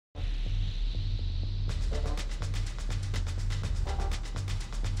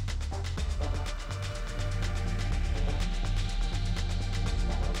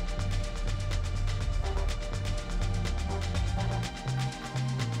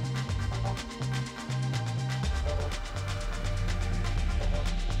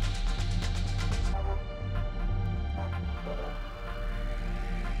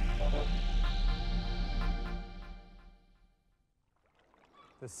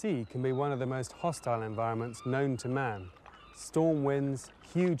sea can be one of the most hostile environments known to man. Storm winds,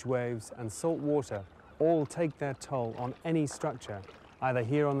 huge waves and salt water all take their toll on any structure, either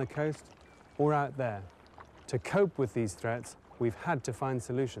here on the coast or out there. To cope with these threats, we've had to find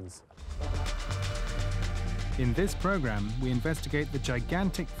solutions. In this program, we investigate the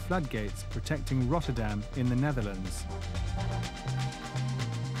gigantic floodgates protecting Rotterdam in the Netherlands.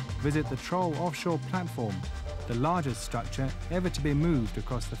 Visit the Troll offshore platform, the largest structure ever to be moved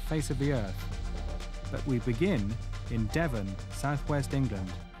across the face of the Earth. But we begin in Devon, southwest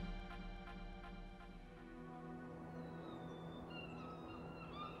England.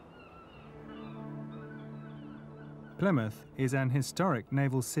 Plymouth is an historic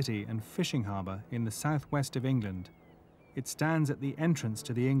naval city and fishing harbour in the southwest of England. It stands at the entrance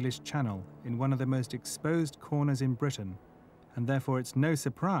to the English Channel in one of the most exposed corners in Britain, and therefore it's no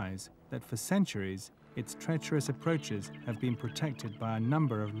surprise that for centuries its treacherous approaches have been protected by a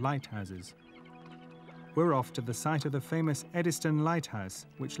number of lighthouses. We're off to the site of the famous Eddystone Lighthouse,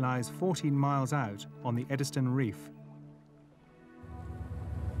 which lies 14 miles out on the Eddystone Reef.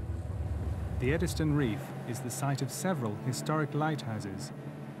 The Eddystone Reef is the site of several historic lighthouses,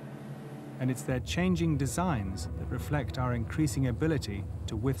 and it's their changing designs that reflect our increasing ability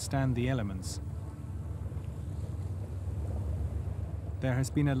to withstand the elements. There has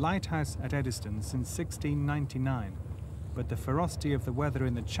been a lighthouse at Eddystone since 1699, but the ferocity of the weather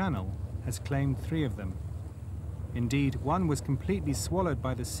in the Channel has claimed 3 of them. Indeed, one was completely swallowed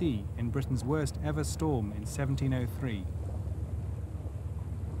by the sea in Britain's worst ever storm in 1703.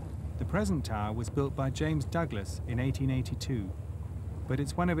 The present tower was built by James Douglas in 1882, but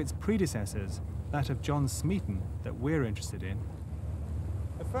it's one of its predecessors, that of John Smeaton, that we're interested in.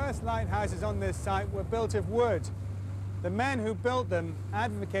 The first lighthouses on this site were built of wood. The men who built them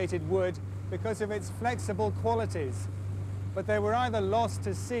advocated wood because of its flexible qualities, but they were either lost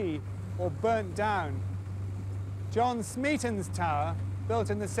to sea or burnt down. John Smeaton's tower,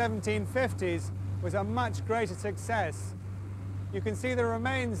 built in the 1750s, was a much greater success. You can see the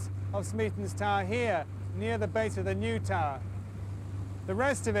remains of Smeaton's tower here, near the base of the new tower. The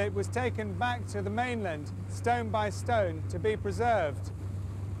rest of it was taken back to the mainland, stone by stone, to be preserved.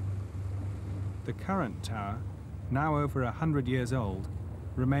 The current tower, now over 100 years old,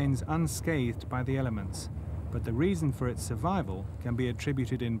 remains unscathed by the elements, but the reason for its survival can be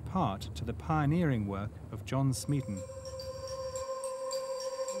attributed in part to the pioneering work of John Smeaton.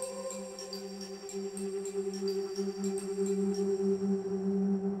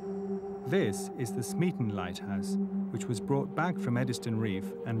 This is the Smeaton Lighthouse, which was brought back from Eddystone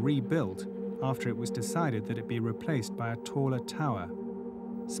Reef and rebuilt after it was decided that it be replaced by a taller tower.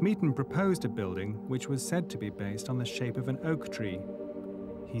 Smeaton proposed a building which was said to be based on the shape of an oak tree.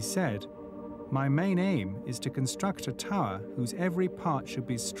 He said, "My main aim is to construct a tower whose every part should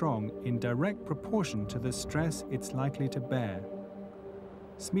be strong in direct proportion to the stress it's likely to bear."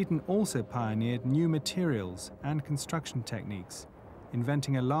 Smeaton also pioneered new materials and construction techniques,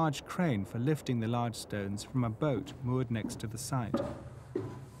 inventing a large crane for lifting the large stones from a boat moored next to the site.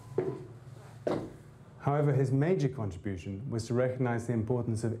 However, his major contribution was to recognize the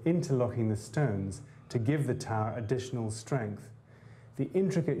importance of interlocking the stones to give the tower additional strength. The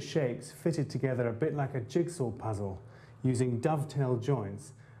intricate shapes fitted together a bit like a jigsaw puzzle, using dovetail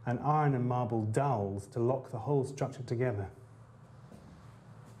joints and iron and marble dowels to lock the whole structure together.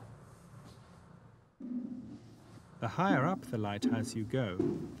 The higher up the lighthouse you go,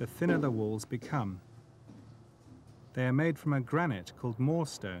 the thinner the walls become. They are made from a granite called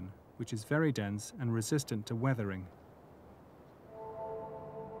moorstone, which is very dense and resistant to weathering.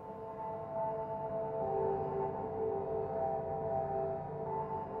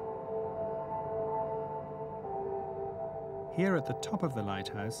 Here at the top of the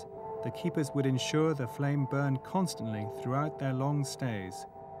lighthouse, the keepers would ensure the flame burned constantly throughout their long stays.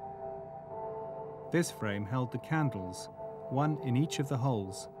 This frame held the candles, one in each of the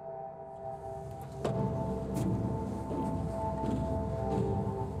holes.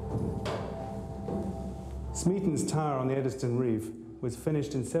 Smeaton's tower on the Eddystone Reef was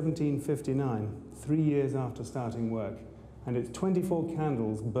finished in 1759, 3 years after starting work, and its 24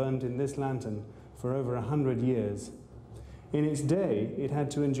 candles burned in this lantern for over 100 years. In its day, it had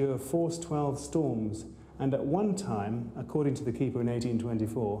to endure force 12 storms, and at one time, according to the keeper in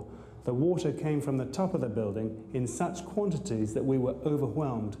 1824, the water came from the top of the building in such quantities that we were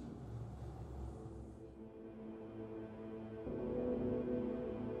overwhelmed.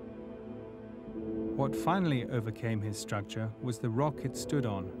 What finally overcame his structure was the rock it stood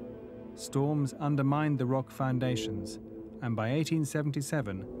on. Storms undermined the rock foundations, and by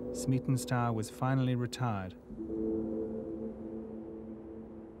 1877, Smeaton's tower was finally retired.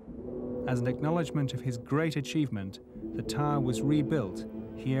 As an acknowledgement of his great achievement, the tower was rebuilt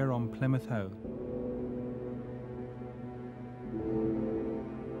here on Plymouth Hoe.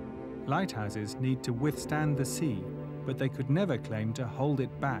 Lighthouses need to withstand the sea, but they could never claim to hold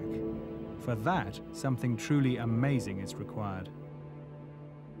it back. For that, something truly amazing is required.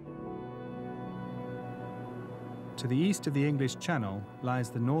 To the east of the English Channel lies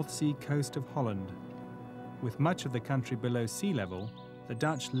the North Sea coast of Holland. With much of the country below sea level, the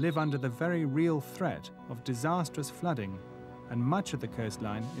Dutch live under the very real threat of disastrous flooding, and much of the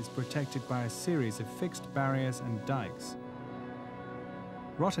coastline is protected by a series of fixed barriers and dikes.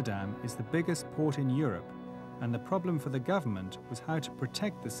 Rotterdam is the biggest port in Europe, and the problem for the government was how to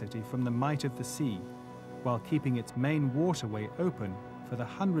protect the city from the might of the sea, while keeping its main waterway open for the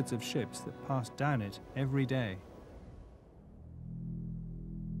hundreds of ships that pass down it every day.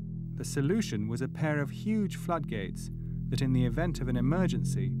 The solution was a pair of huge floodgates that, in the event of an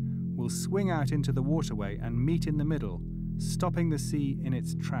emergency, will swing out into the waterway and meet in the middle, stopping the sea in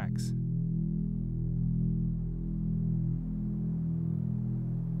its tracks.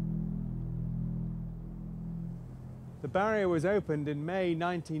 The barrier was opened in May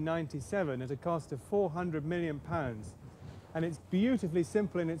 1997 at a cost of £400 million, and it's beautifully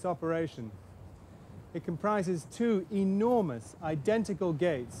simple in its operation. It comprises two enormous, identical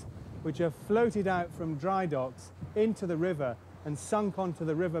gates which are floated out from dry docks into the river and sunk onto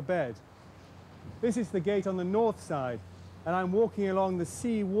the river bed. This is the gate on the north side, and I'm walking along the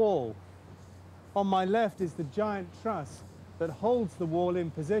sea wall. On my left is the giant truss that holds the wall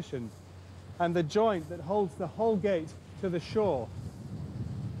in position, and the joint that holds the whole gate to the shore.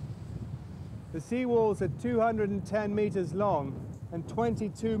 The sea walls are 210 meters long and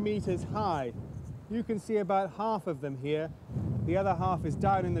 22 meters high. You can see about half of them here. The other half is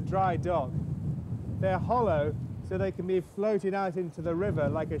down in the dry dock. They're hollow, so they can be floated out into the river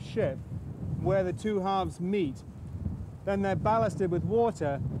like a ship, where the two halves meet. Then they're ballasted with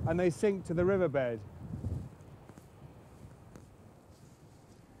water and they sink to the riverbed.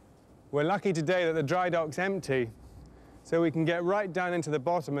 We're lucky today that the dry dock's empty, so we can get right down into the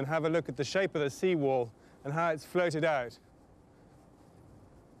bottom and have a look at the shape of the seawall and how it's floated out.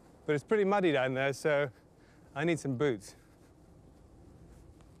 But it's pretty muddy down there, so I need some boots.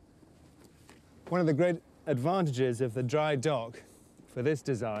 One of the great advantages of the dry dock for this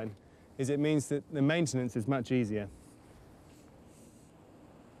design is it means that the maintenance is much easier.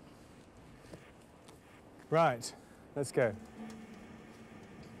 Right, let's go.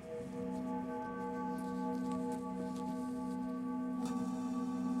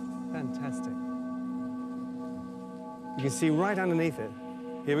 Fantastic. You can see right underneath it.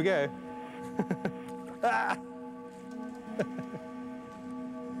 Here we go. Ah!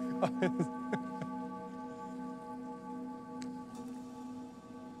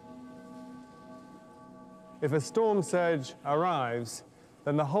 If a storm surge arrives,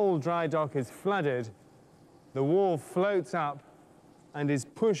 then the whole dry dock is flooded, the wall floats up and is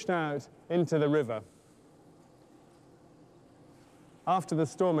pushed out into the river. After the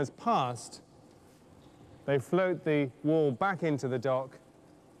storm has passed, they float the wall back into the dock,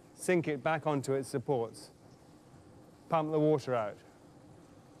 sink it back onto its supports, pump the water out.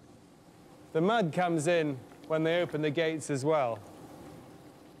 The mud comes in when they open the gates as well.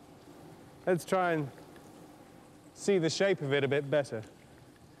 Let's try and see the shape of it a bit better.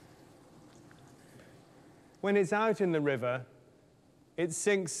 When it's out in the river, it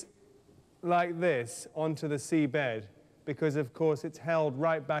sinks like this onto the seabed because, of course, it's held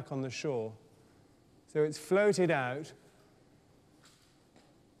right back on the shore. So it's floated out,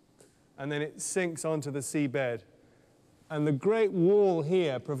 and then it sinks onto the seabed. And the great wall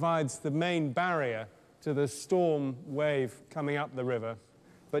here provides the main barrier to the storm wave coming up the river.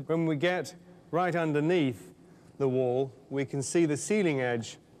 But when we get right underneath the wall, we can see the ceiling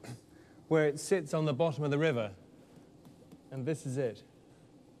edge where it sits on the bottom of the river. And this is it.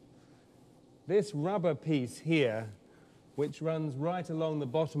 This rubber piece here, which runs right along the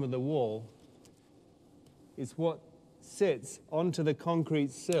bottom of the wall, is what sits onto the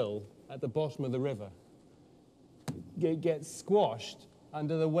concrete sill at the bottom of the river. It gets squashed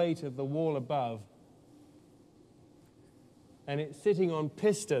under the weight of the wall above, and it's sitting on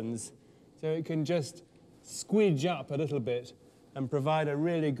pistons, so it can just squidge up a little bit and provide a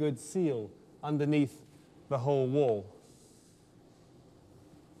really good seal underneath the whole wall.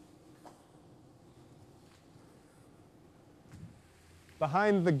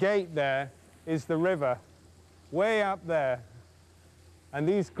 Behind the gate there is the river, way up there. And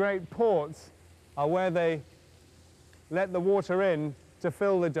these great ports are where they let the water in to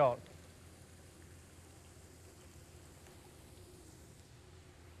fill the dock.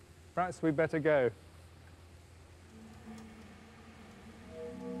 Perhaps we better go.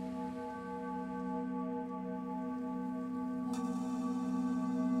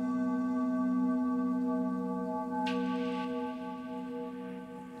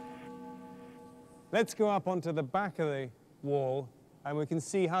 Let's go up onto the back of the wall and we can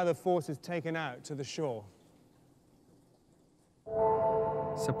see how the force is taken out to the shore.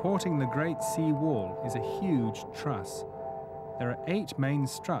 Supporting the Great Sea Wall is a huge truss. There are 8 main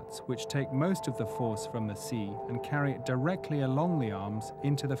struts which take most of the force from the sea and carry it directly along the arms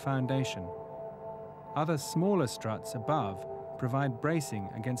into the foundation. Other smaller struts above provide bracing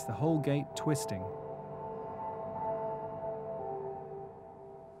against the whole gate twisting.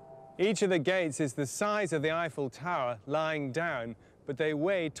 Each of the gates is the size of the Eiffel Tower lying down, but they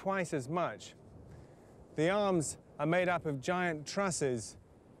weigh twice as much. The arms are made up of giant trusses,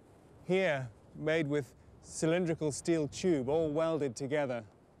 here made with cylindrical steel tube, all welded together.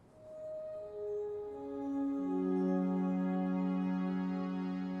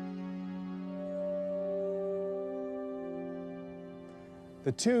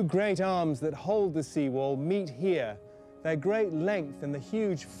 The 2 great arms that hold the seawall meet here. Their great length and the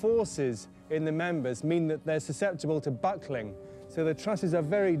huge forces in the members mean that they're susceptible to buckling, so the trusses are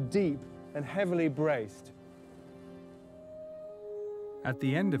very deep and heavily braced. At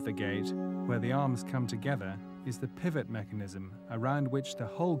the end of the gate, where the arms come together, is the pivot mechanism around which the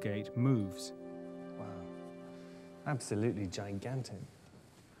whole gate moves. Wow, absolutely gigantic.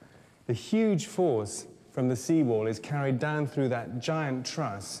 The huge force from the seawall is carried down through that giant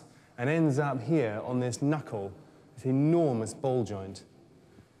truss and ends up here on this knuckle, this enormous ball joint.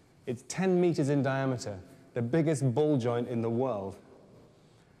 It's 10 meters in diameter, the biggest ball joint in the world.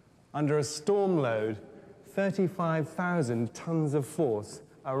 Under a storm load, 35,000 tons of force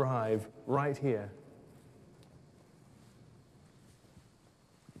arrive right here.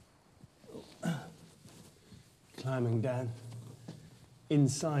 Climbing down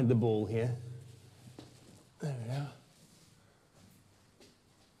inside the ball here. There we are.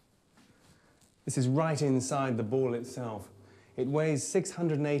 This is right inside the ball itself. It weighs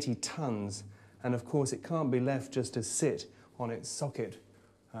 680 tons, and of course it can't be left just to sit on its socket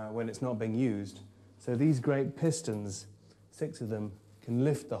when it's not being used. So these great pistons, 6 of them, can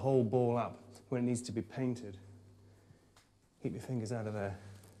lift the whole ball up when it needs to be painted. Keep your fingers out of there.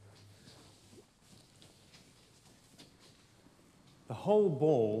 The whole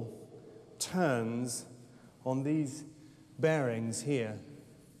ball turns on these bearings here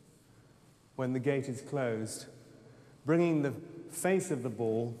when the gate is closed, bringing the face of the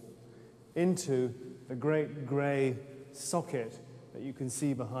ball into the great grey socket that you can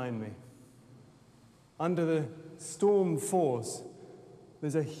see behind me. Under the storm force,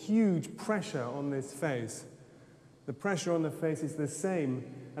 there's a huge pressure on this face. The pressure on the face is the same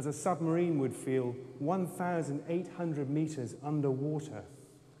as a submarine would feel 1,800 meters underwater,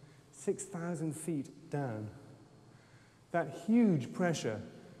 6,000 feet down. That huge pressure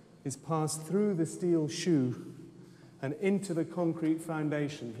is passed through the steel shoe and into the concrete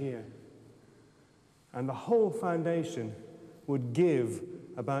foundation here. And the whole foundation would give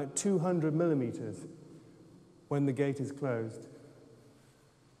about 200 millimeters when the gate is closed.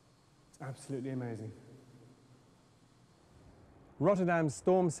 It's absolutely amazing. Rotterdam's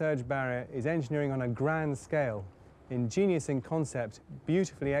storm surge barrier is engineering on a grand scale, ingenious in concept,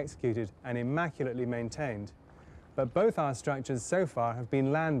 beautifully executed and immaculately maintained. But both our structures so far have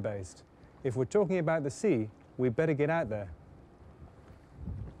been land-based. If we're talking about the sea, we'd better get out there.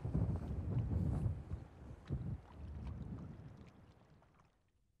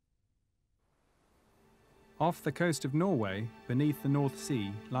 Off the coast of Norway, beneath the North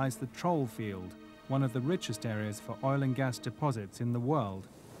Sea, lies the Troll Field, one of the richest areas for oil and gas deposits in the world.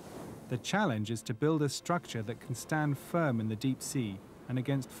 The challenge is to build a structure that can stand firm in the deep sea and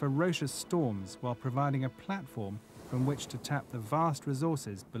against ferocious storms while providing a platform from which to tap the vast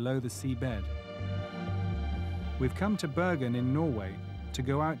resources below the seabed. We've come to Bergen in Norway to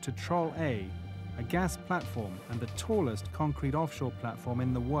go out to Troll A, a gas platform and the tallest concrete offshore platform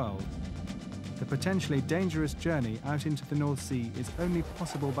in the world. The potentially dangerous journey out into the North Sea is only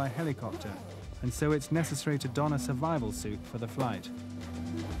possible by helicopter, and so it's necessary to don a survival suit for the flight.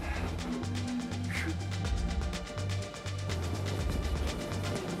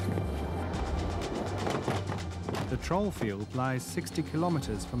 The Troll Field lies 60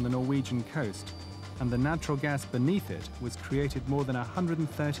 kilometers from the Norwegian coast, and the natural gas beneath it was created more than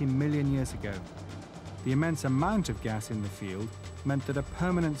 130 million years ago. The immense amount of gas in the field meant that a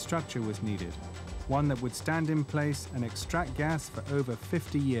permanent structure was needed, one that would stand in place and extract gas for over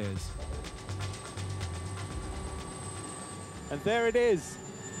 50 years. And there it is,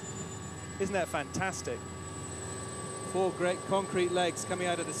 Isn't that fantastic? 4 great concrete legs coming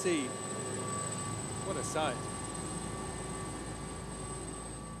out of the sea. What a sight.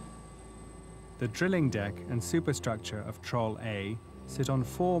 The drilling deck and superstructure of Troll A sit on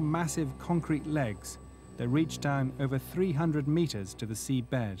 4 massive concrete legs that reach down over 300 meters to the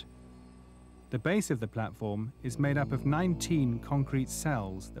seabed. The base of the platform is made up of 19 concrete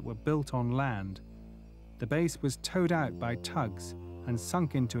cells that were built on land. The base was towed out by tugs and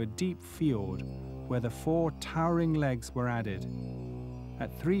sunk into a deep fjord where the 4 towering legs were added.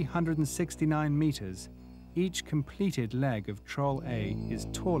 At 369 meters, each completed leg of Troll A is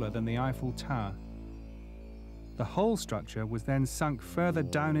taller than the Eiffel Tower. The whole structure was then sunk further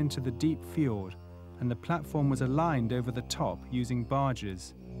down into the deep fjord, and the platform was aligned over the top using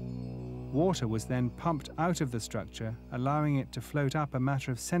barges. Water was then pumped out of the structure, allowing it to float up a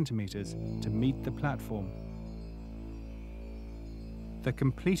matter of centimeters to meet the platform. The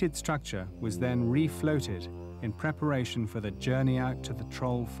completed structure was then refloated in preparation for the journey out to the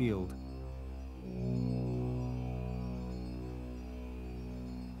Troll field.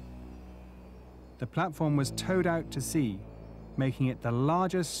 The platform was towed out to sea, making it the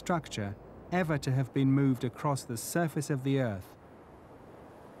largest structure ever to have been moved across the surface of the Earth.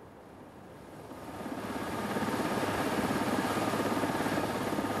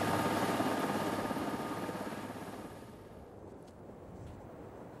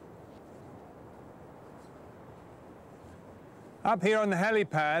 Up here on the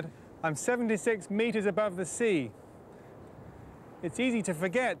helipad, I'm 76 meters above the sea. It's easy to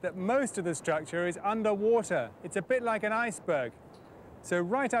forget that most of the structure is underwater. It's a bit like an iceberg. So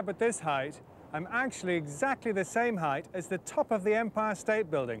right up at this height, I'm actually exactly the same height as the top of the Empire State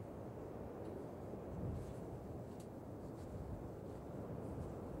Building.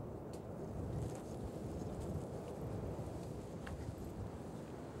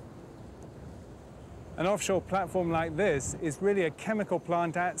 An offshore platform like this is really a chemical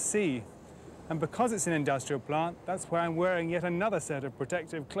plant at sea. And because it's an industrial plant, that's why I'm wearing yet another set of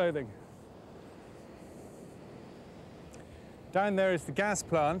protective clothing. Down there is the gas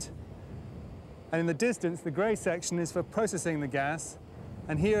plant, and in the distance, the grey section is for processing the gas,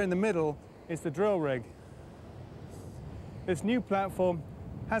 and here in the middle is the drill rig. This new platform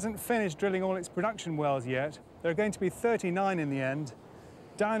hasn't finished drilling all its production wells yet. There are going to be 39 in the end,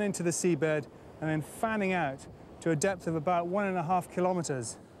 down into the seabed, and then fanning out to a depth of about 1.5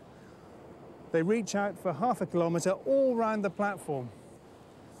 kilometers. They reach out for half a kilometer all round the platform.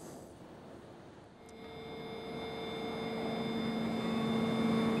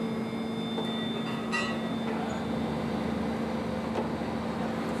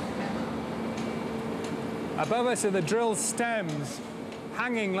 Above us are the drill stems,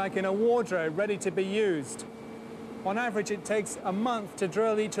 hanging like in a wardrobe, ready to be used. On average, it takes a month to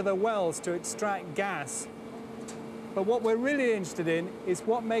drill each of the wells to extract gas. But what we're really interested in is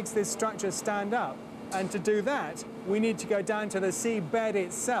what makes this structure stand up. And to do that, we need to go down to the seabed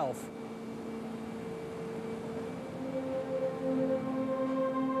itself.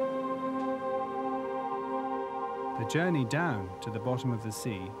 The journey down to the bottom of the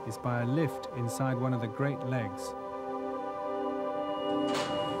sea is by a lift inside one of the great legs.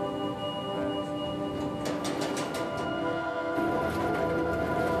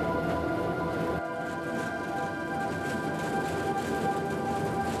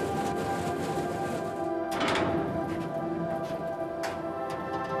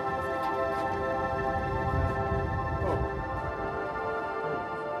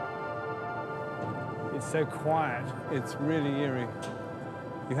 It's so quiet, it's really eerie.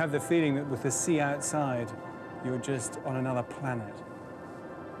 You have the feeling that with the sea outside, you're just on another planet.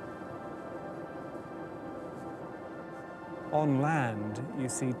 On land, you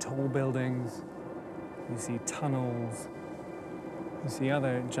see tall buildings, you see tunnels, you see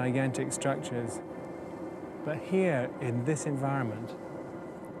other gigantic structures. But here, in this environment,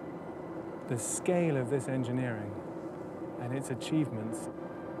 the scale of this engineering and its achievements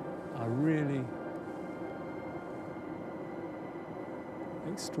are really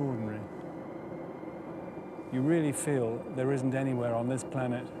extraordinary. You really feel there isn't anywhere on this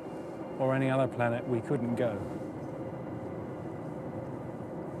planet or any other planet we couldn't go.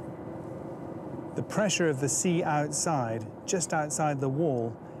 The pressure of the sea outside, just outside the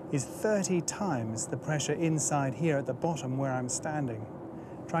wall, is 30 times the pressure inside here at the bottom where I'm standing,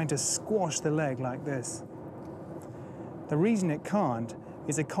 trying to squash the leg like this. The reason it can't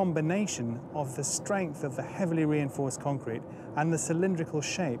is a combination of the strength of the heavily reinforced concrete and the cylindrical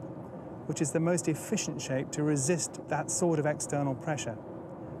shape, which is the most efficient shape to resist that sort of external pressure.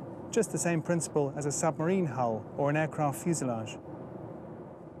 Just the same principle as a submarine hull or an aircraft fuselage.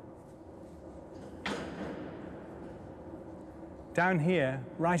 Down here,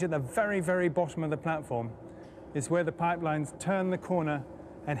 right at the very, very bottom of the platform, is where the pipelines turn the corner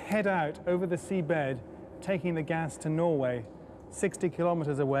and head out over the seabed, taking the gas to Norway, 60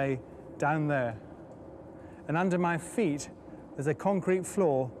 kilometers away, down there. And under my feet, there's a concrete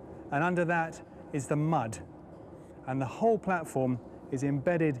floor, and under that is the mud. And the whole platform is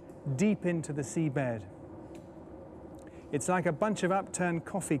embedded deep into the seabed. It's like a bunch of upturned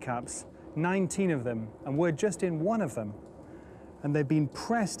coffee cups, 19 of them, and we're just in one of them. And they've been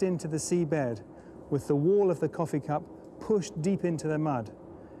pressed into the seabed with the wall of the coffee cup pushed deep into the mud.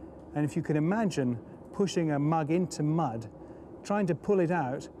 And if you can imagine pushing a mug into mud, trying to pull it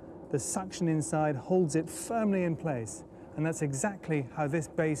out, the suction inside holds it firmly in place. And that's exactly how this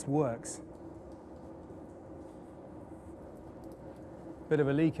base works. Bit of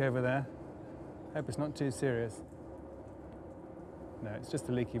a leak over there. Hope it's not too serious. No, it's just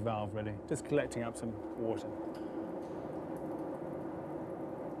a leaky valve, really. Just collecting up some water.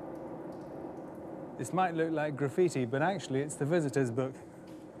 This might look like graffiti, but actually it's the visitor's book.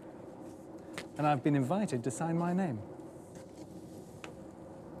 And I've been invited to sign my name.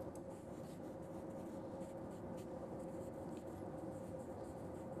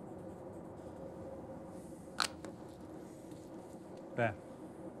 There.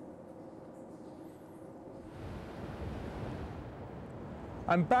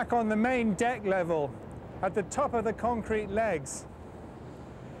 I'm back on the main deck level, at the top of the concrete legs.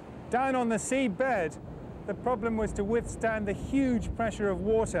 Down on the seabed, the problem was to withstand the huge pressure of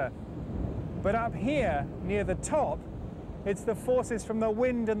water. But up here, near the top, it's the forces from the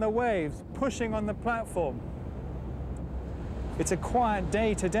wind and the waves pushing on the platform. It's a quiet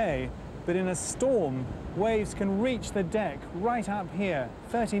day today, but in a storm, waves can reach the deck right up here,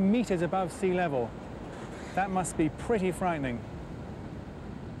 30 meters above sea level. That must be pretty frightening.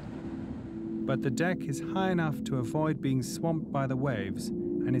 But the deck is high enough to avoid being swamped by the waves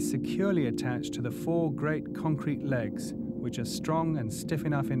and is securely attached to the 4 great concrete legs, which are strong and stiff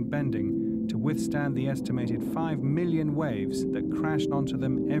enough in bending to withstand the estimated 5 million waves that crash onto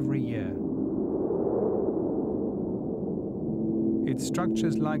them every year. It's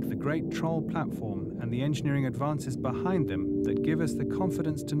structures like the Great Troll platform and the engineering advances behind them that give us the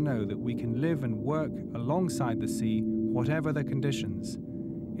confidence to know that we can live and work alongside the sea, whatever the conditions.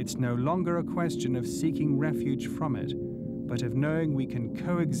 It's no longer a question of seeking refuge from it, but of knowing we can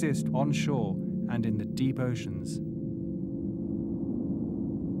coexist on shore and in the deep oceans.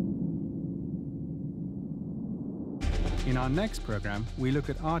 In our next program, we look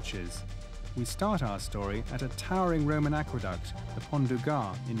at arches. We start our story at a towering Roman aqueduct, the Pont du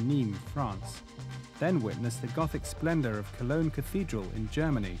Gard in Nîmes, France. Then witness the Gothic splendor of Cologne Cathedral in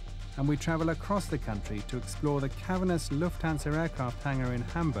Germany, and we travel across the country to explore the cavernous Lufthansa aircraft hangar in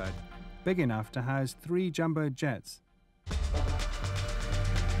Hamburg, big enough to house 3 jumbo jets.